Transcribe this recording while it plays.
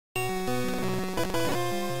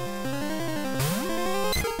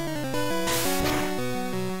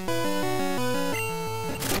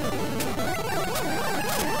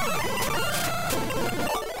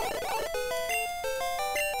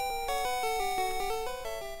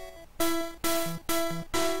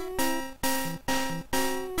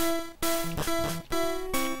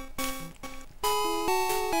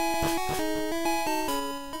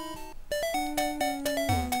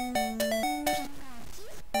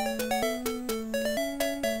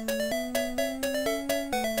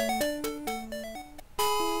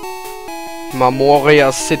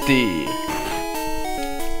Memoria City.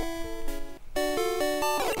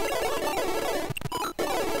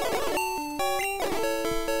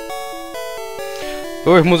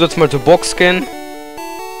 So, ich muss jetzt mal zur Box gehen.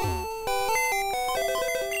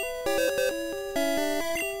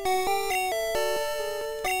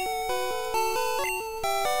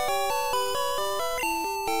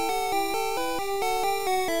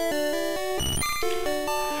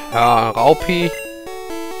 Ja, Raupi.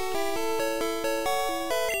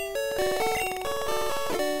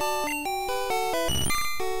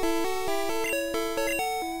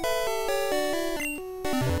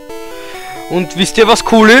 Und wisst ihr, was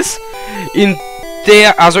cool ist? In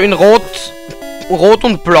Rot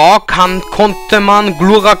und Blau konnte man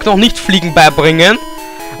Glurak noch nicht Fliegen beibringen,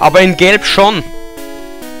 aber in Gelb schon.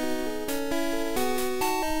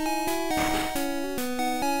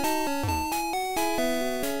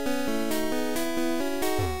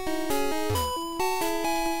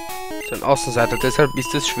 Ein Außenseiter, deshalb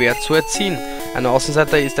ist es schwer zu erziehen. Ein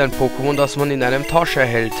Außenseiter ist ein Pokémon, das man in einem Tausch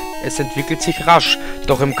erhält. Es entwickelt sich rasch,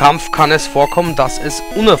 doch im Kampf kann es vorkommen, dass es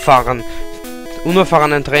unerfahrenen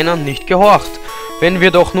Trainern nicht gehorcht. Wenn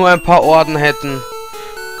wir doch nur ein paar Orden hätten.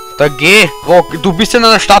 Da geh, Rock, du bist in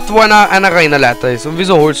einer Stadt, wo ein Arenaleiter ist. Und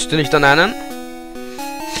wieso holst du nicht an einen?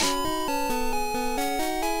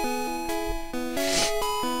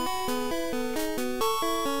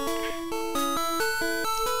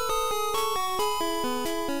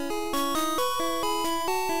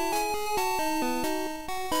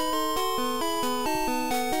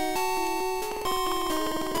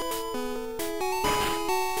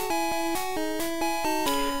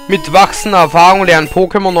 Mit wachsender Erfahrung lernen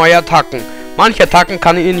Pokémon neue Attacken. Manche Attacken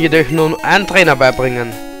kann ihnen jedoch nur ein Trainer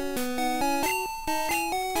beibringen.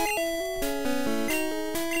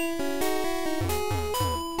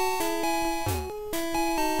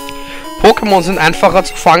 Pokémon sind einfacher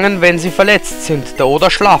zu fangen, wenn sie verletzt sind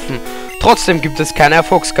oder schlafen. Trotzdem gibt es keine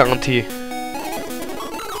Erfolgsgarantie.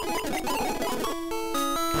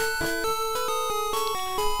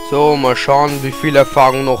 So, mal schauen, wie viel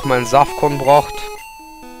Erfahrung noch mein Safkon braucht.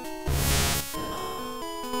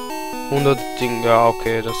 100 Ding, ja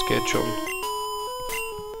okay, das geht schon.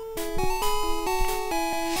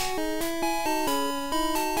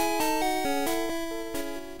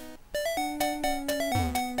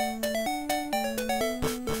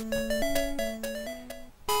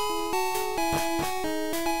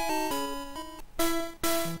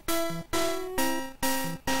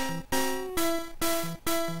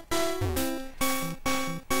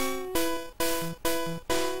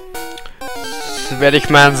 Werde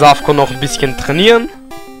ich meinen Safko noch ein bisschen trainieren.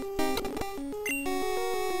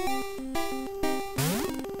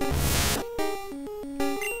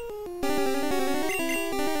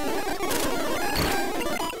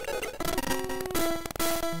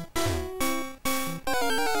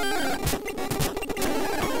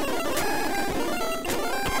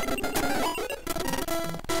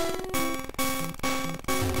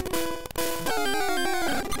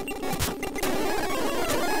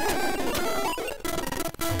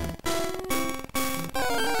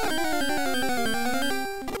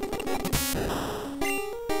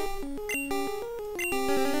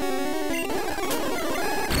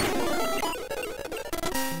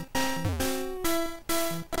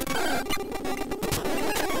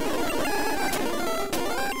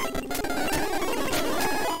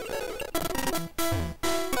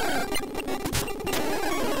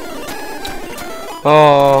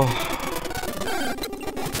 Oh.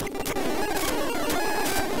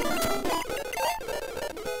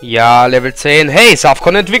 Ja, Level 10. Hey,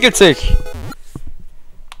 Safkon entwickelt sich.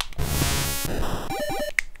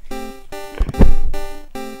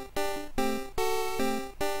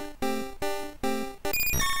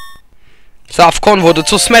 Safkon wurde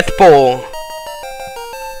zu Smetbo.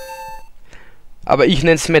 Aber ich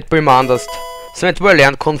nenne Smetbo immer anders. Smetbo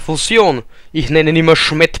lernt Konfusion. Ich nenne ihn immer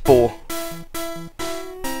Schmetbo.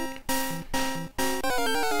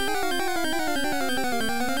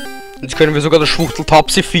 Jetzt können wir sogar das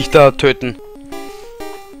Schwuchteltaubsi-Viech da töten.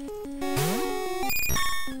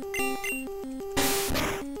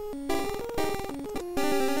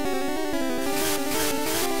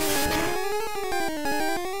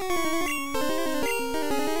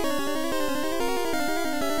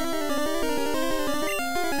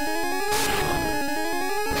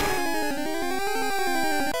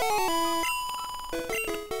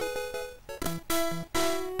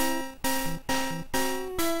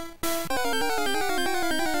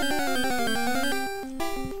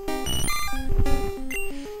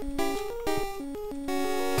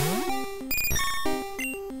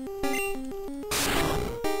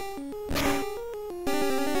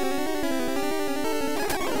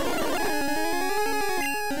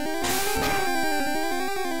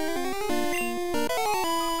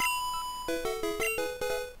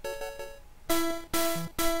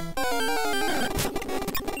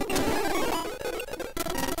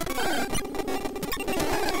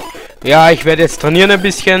 Ja, ich werde jetzt trainieren ein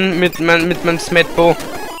bisschen mit meinem Smetbo.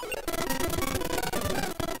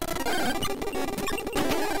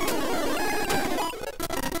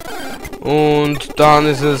 Und dann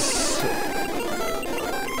ist es...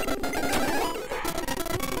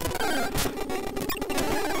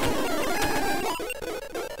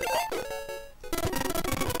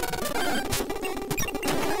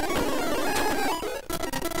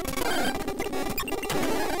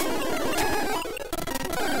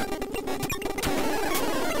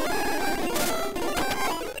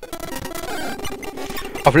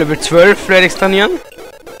 Auf Level 12 werde ich trainieren.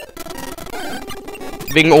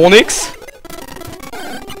 Wegen Onyx.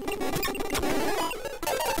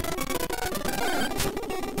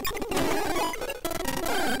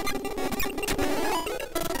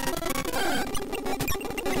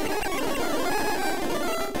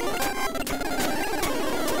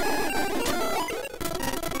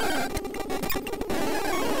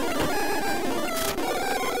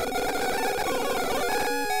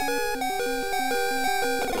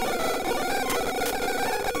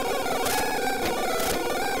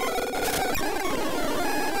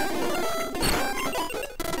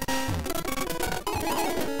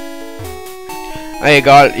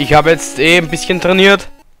 Egal, ich habe jetzt ein bisschen trainiert.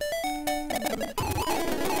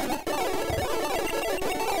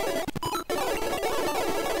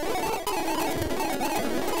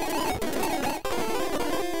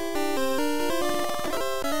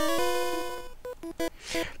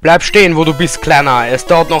 Bleib stehen, wo du bist, Kleiner. Es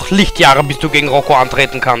dauert noch Lichtjahre, bis du gegen Rocco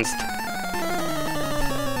antreten kannst.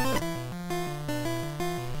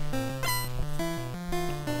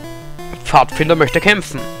 Pfadfinder möchte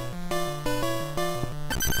kämpfen.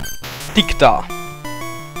 Dick da.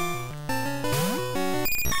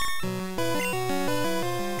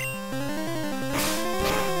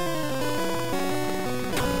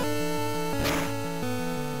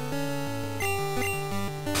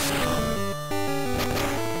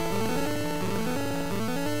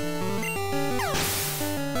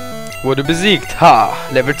 Wurde besiegt. Ha,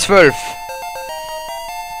 Level 12.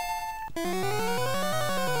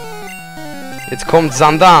 Jetzt kommt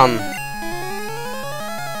Dann.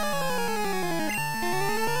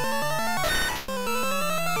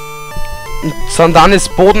 Dann ist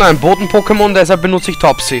ein Boden-Pokémon, deshalb benutze ich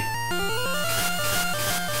Topsy.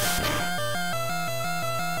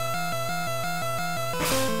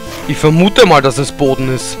 Ich vermute mal, dass es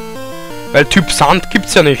Boden ist. Weil Typ Sand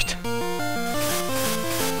gibt's ja nicht.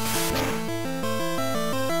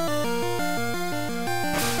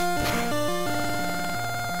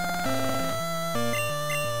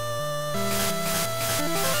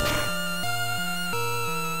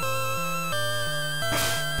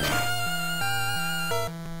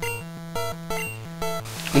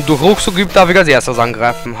 Und durch Ruckzuck darf ich als erstes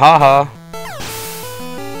angreifen. Haha.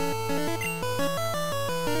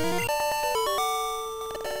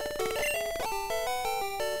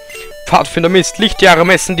 Pfadfinder Mist. Lichtjahre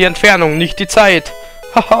messen die Entfernung, nicht die Zeit.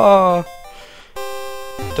 Haha.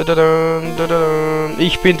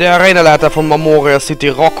 Ich bin der Arenaleiter von Memoria City,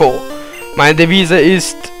 Rocco. Meine Devise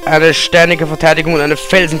ist eine steinige Verteidigung und eine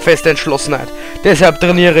felsenfeste Entschlossenheit. Deshalb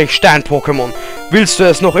trainiere ich Stein-Pokémon. Willst du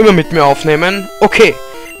es noch immer mit mir aufnehmen? Okay.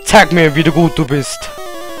 Zeig mir, wie gut du bist.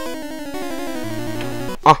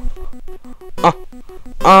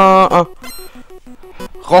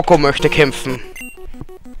 Rocco möchte kämpfen.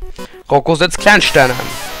 Rocco setzt Kleinsteine ein.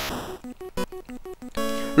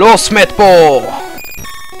 Los, Metbo!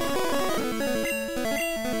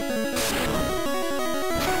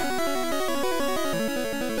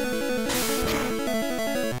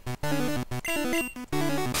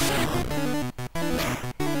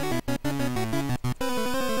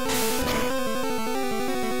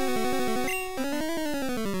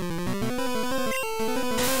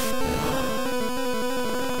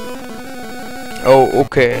 Oh,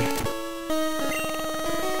 okay.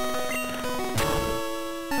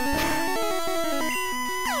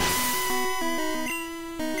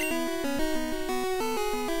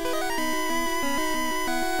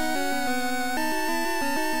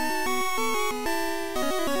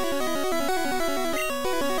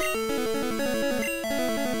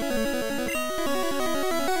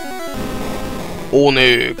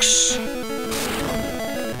 Onyx.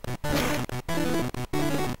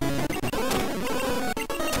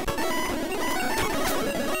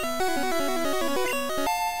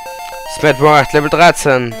 Smetbo 8, Level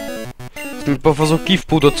 13. Smetbo versucht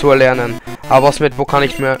Giftpuder zu erlernen. Aber Smetbo kann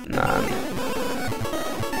nicht mehr... Nein.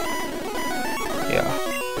 Ja.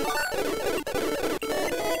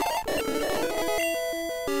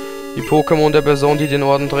 Die Pokémon der Person, die den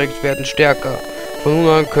Orden trägt, werden stärker. Von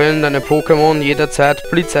nun an können deine Pokémon jederzeit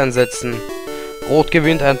Blitz einsetzen. Rot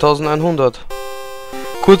gewinnt 1100.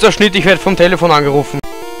 Kurzer Schnitt, ich werde vom Telefon angerufen.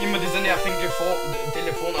 Immer diese nervigen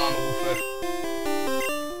Telefonanrufe.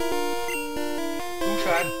 Du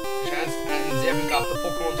scheinst ein sehr begabter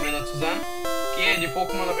Pokémon-Trainer zu sein. Gehe in die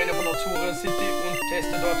Pokémon-Arena von Azure City und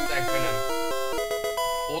teste dort dein Können.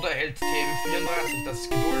 Oder erhält TM34, das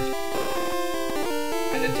ist Geduld.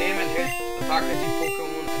 Eine TM enthält eine Attacke,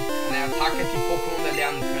 die Pokémon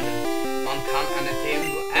erlernen können. Man kann eine TM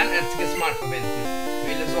nur ein einziges Mal verwenden.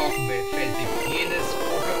 Wähle sorgfältig jedes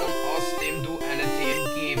Pokémon, aus dem du eine TM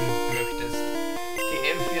geben möchtest.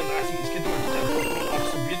 TM34 ist Geduld. Dein Pokémon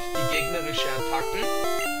absorbiert die gegnerische Attacken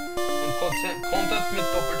und kontert mit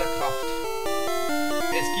doppelter Kraft.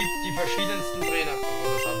 Es gibt die verschiedensten Trainer. Oh,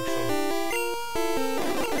 das habe ich schon.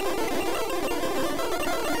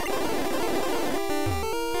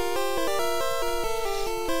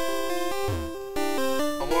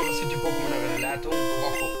 Sind die Pokémon Arena Leitung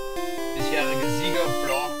Rocco. Bisherige Sieger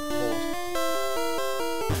Blau-Rot.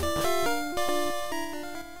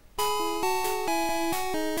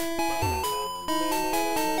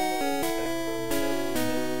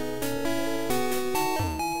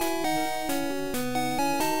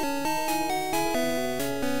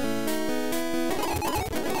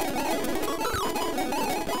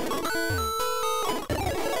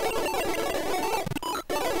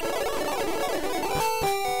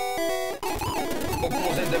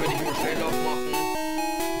 Da werde ich immer schnell aufmachen,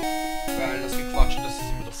 weil das Gequatsche, das ist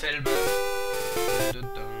immer dasselbe.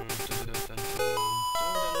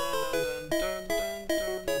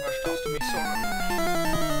 Was starrst du mich so an?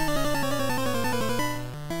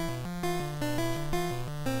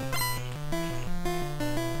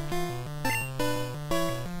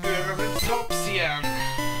 Topsien.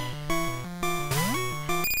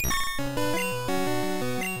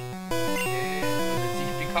 Okay, dann setze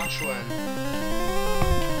ich Pikachu ein.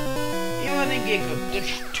 Immer den Gegner, den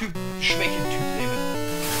Schwächetyp nehmen.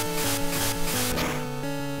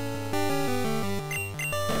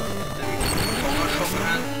 Dann ich den Powershock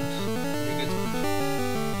an und mir geht's gut.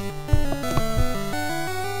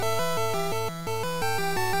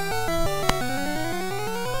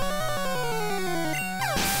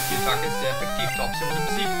 Die Attacke ist sehr effektiv. Topsy wurde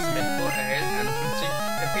besiegt. Smetbo erhält 51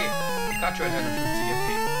 EP. Pikachu erhält 51 EP.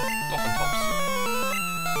 Doch ein Topsy.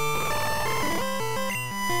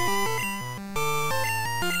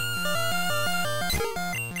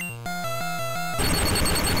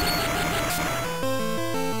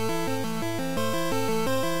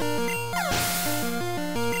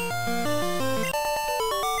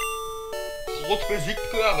 Rot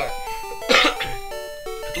besiegt Göre.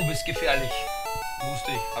 Du bist gefährlich.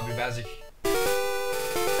 Wusste ich, weiß ich.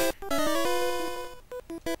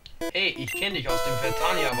 Hey, ich kenne dich aus dem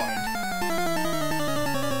Vertania-Wald.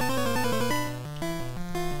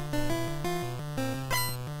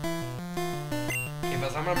 Käfer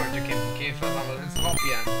sammeln möchte kämpfen. Käfer sammeln jetzt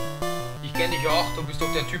Raupi ein. Ich kenne dich auch, du bist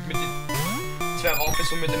doch der Typ mit den 2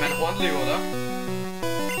 Raupis und mit dem ein Hornli, oder?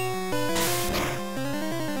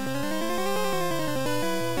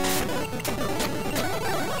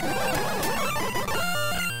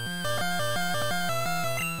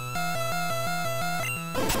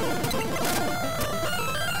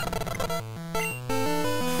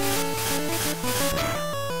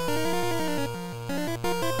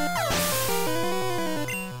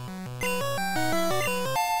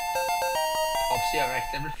 Sie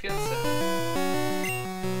erreicht Level 14.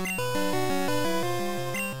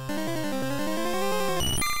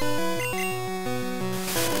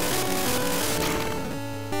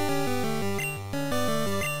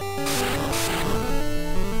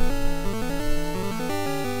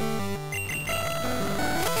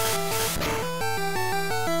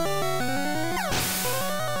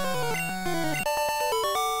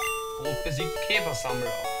 Rot besiegt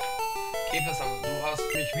Käfersammler. Käfersammler, du hast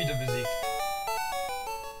mich wieder besiegt.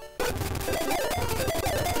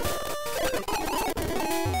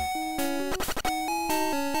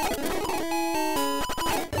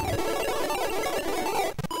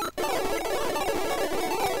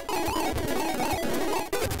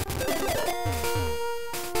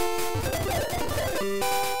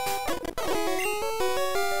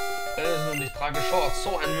 Und ich trage Shorts,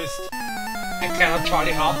 so ein Mist. Ein kleiner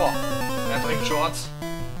Charlie Harper. Er trägt Shorts.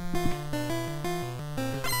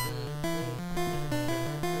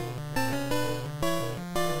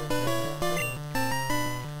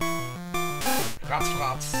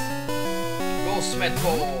 Ratzfratz. Los,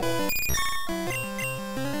 Metro.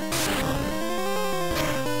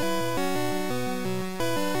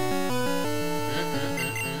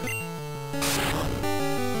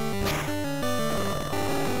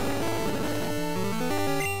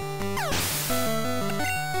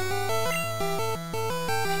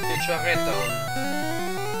 fängt schon ein Retter an.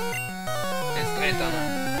 Jetzt dreht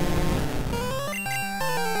einer.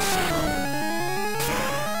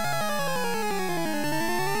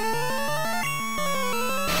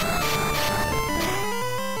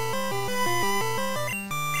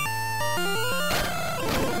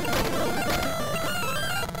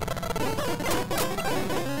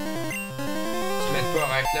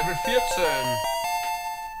 Erreicht Level 14.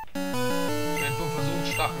 Smetbo versucht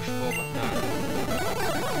Stachelspore. Nein.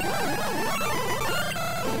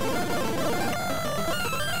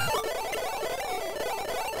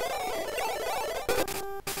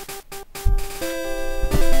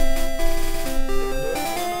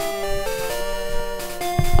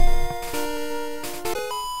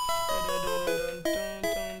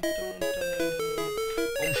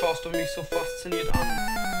 Warum schaust du mich so fasziniert an?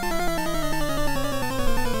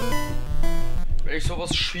 Weil ich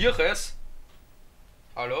sowas Schieres.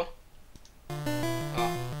 Hallo? Ah,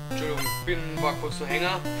 Entschuldigung, war kurz ein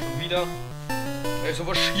Hänger, schon wieder. Weil ich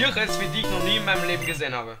sowas Schieres wie dich noch nie in meinem Leben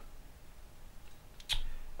gesehen habe.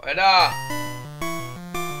 Alter!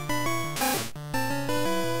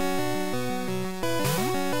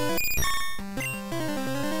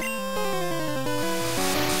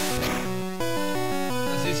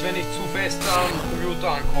 Das ist, wenn ich zu fest am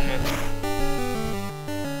Computer ankomme.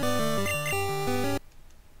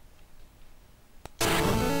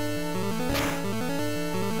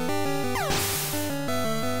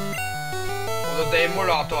 Der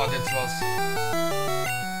Emulator hat jetzt was.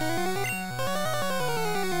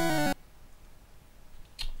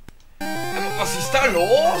 Was ist da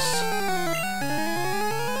los?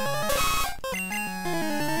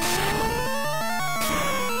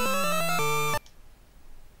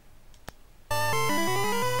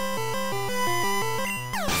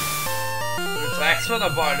 Jetzt reicht's mir da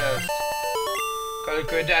bald erst.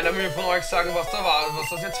 Könnte einer mir von euch sagen, was da war, was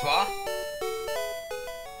das jetzt war?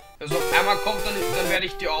 Also einmal kommt, dann werde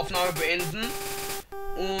ich die Aufnahme beenden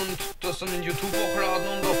und das dann in YouTube hochladen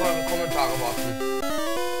und auf eure Kommentare warten.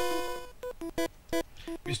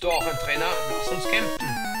 Bist du auch ein Trainer? Lass uns kämpfen.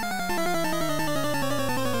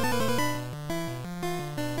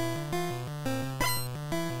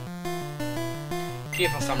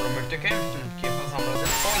 Käfersammler möchte kämpfen. Käfersammler sind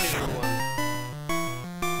Freunde geworden.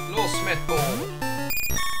 Los, Smetbo!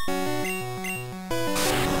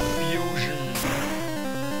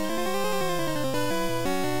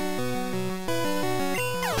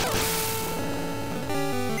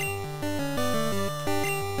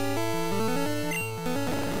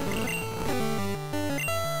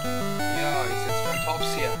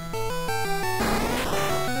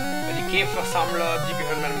 Käfersammler, die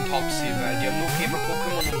gehören meinem Topsy, weil die haben nur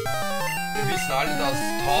Käfer-Pokémon und wir wissen alle, dass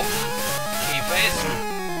Tauben Käfer essen.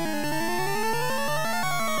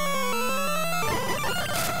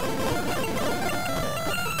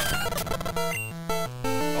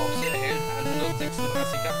 Topsy erhält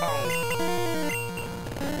 136 Erfahrung.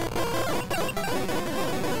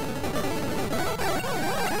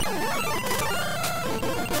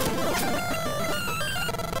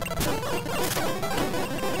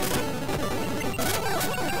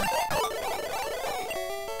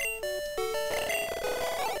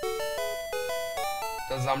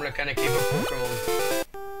 Da sammle keine Käfer-Pokémon.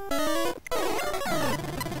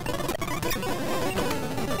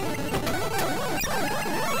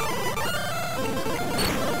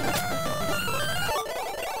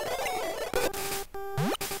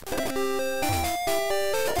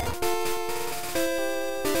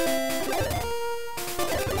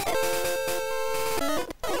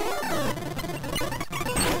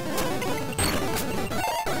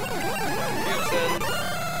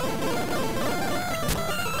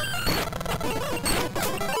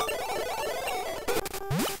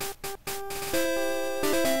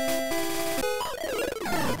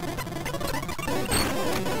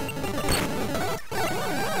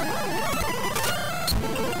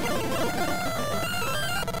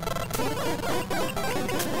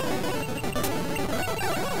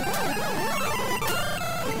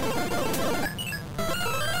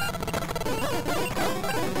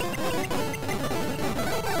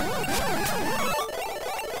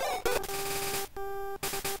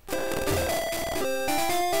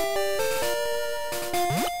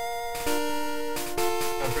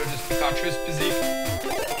 Pikachu ist besiegt.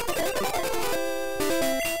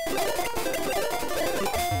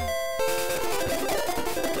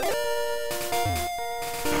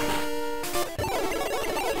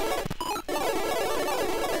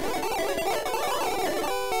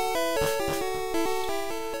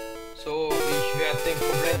 So, ich werde den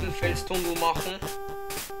kompletten Felstunnel machen.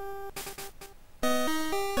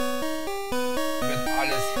 Ich werde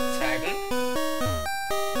alles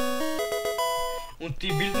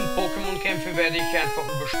die wilden Pokémon-Kämpfe werde ich einfach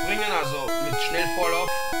überspringen, also mit Schnellvorlauf.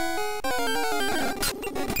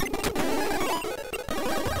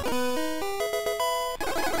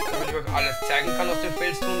 Damit ich euch alles zeigen kann aus dem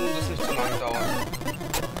Felstunnel und es nicht so lange dauert.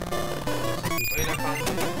 Das ist ein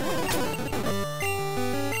Trainerkampf.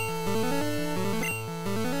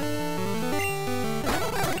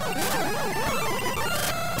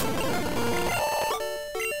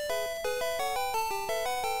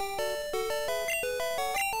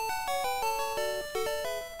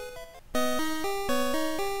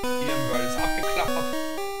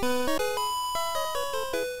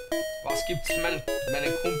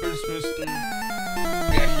 Meine Kumpels müssten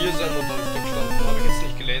gleich hier sein und dann ist da gestanden. Habe ich jetzt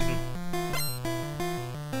nicht gelesen.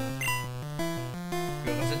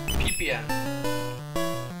 Hören Sie Pipi ein.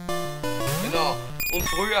 Genau. Und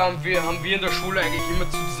früher haben wir in der Schule eigentlich immer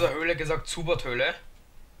zu dieser Höhle gesagt Zuberthöhle.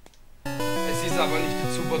 Es ist aber nicht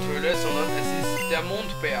die Zuberthöhle, sondern es ist der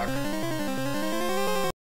Mondberg.